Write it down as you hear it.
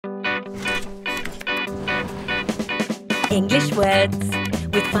English words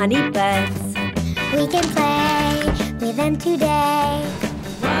with funny birds. We can play with them today.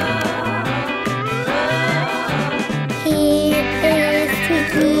 Here is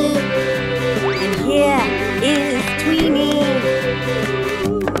Twiki. And here is Twini.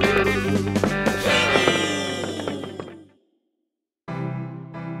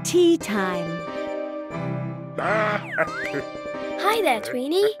 Tea time. Hi there,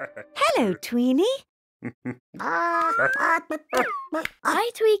 Twini. Hello, Twini. Hi,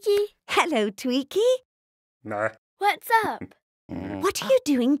 Twiki. Hello, Twiki. What's up? What are you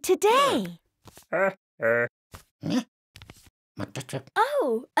doing today?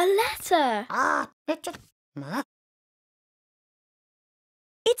 Oh, a letter.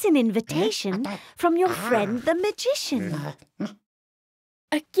 It's an invitation from your friend the magician.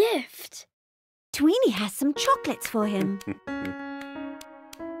 A gift. Twini has some chocolates for him.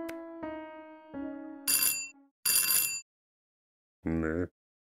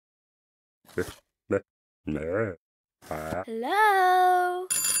 Hello?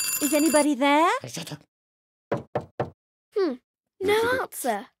 Is anybody there? No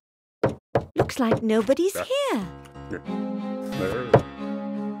answer. Looks like nobody's here.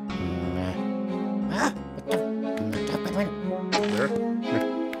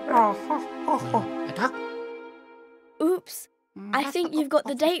 Oops. I think you've got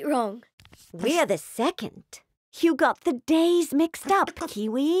the date wrong. We're the second. You got the days mixed up,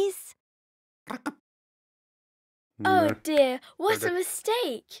 Kiwis. Oh dear, what a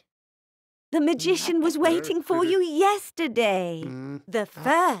mistake. The magician was waiting for you yesterday. The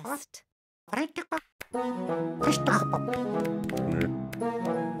first.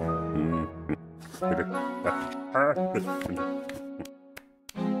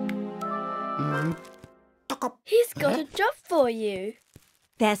 He's got a job for you.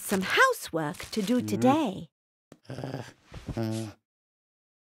 There's some housework to do today.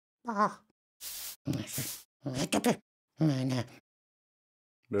 What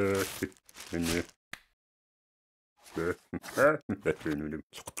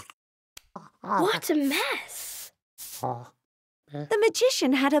a mess. The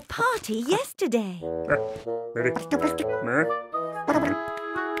magician had a party yesterday.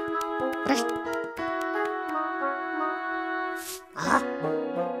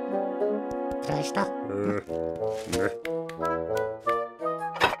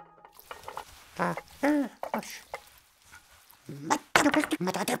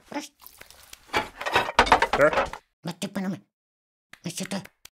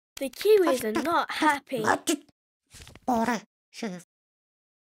 The Kiwis are not happy.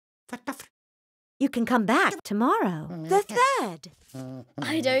 You can come back tomorrow, the third.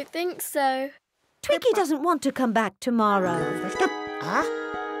 I don't think so. Twiki doesn't want to come back tomorrow.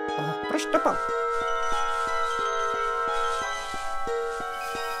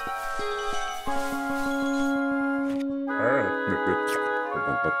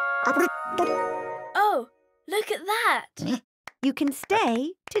 Oh, look at that. You can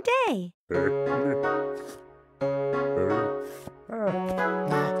stay today.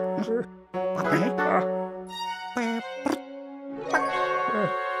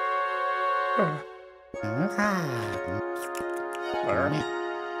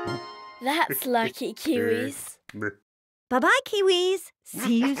 That's lucky, Kiwis. Bye-bye, Kiwis.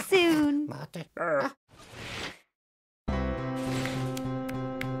 See you soon.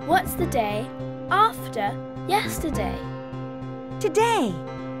 What's the day after yesterday? Today.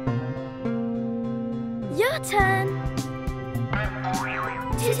 Your turn.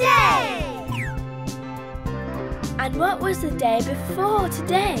 Today! And what was the day before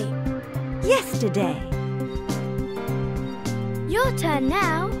today? Yesterday. Your turn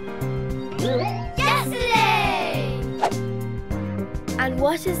now. Yesterday! And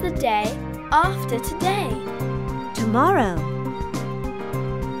what is the day after today? Tomorrow.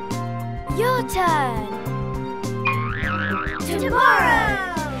 Your turn. Tomorrow!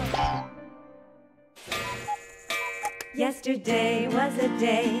 Yesterday was a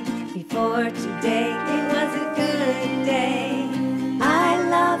day, before today it was a good day. I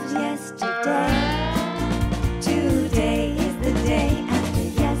loved yesterday. Today is the day after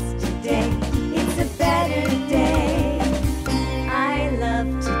yesterday. It's a better day. I love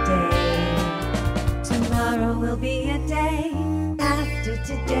today. Tomorrow will be a day after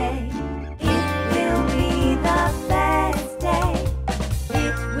today.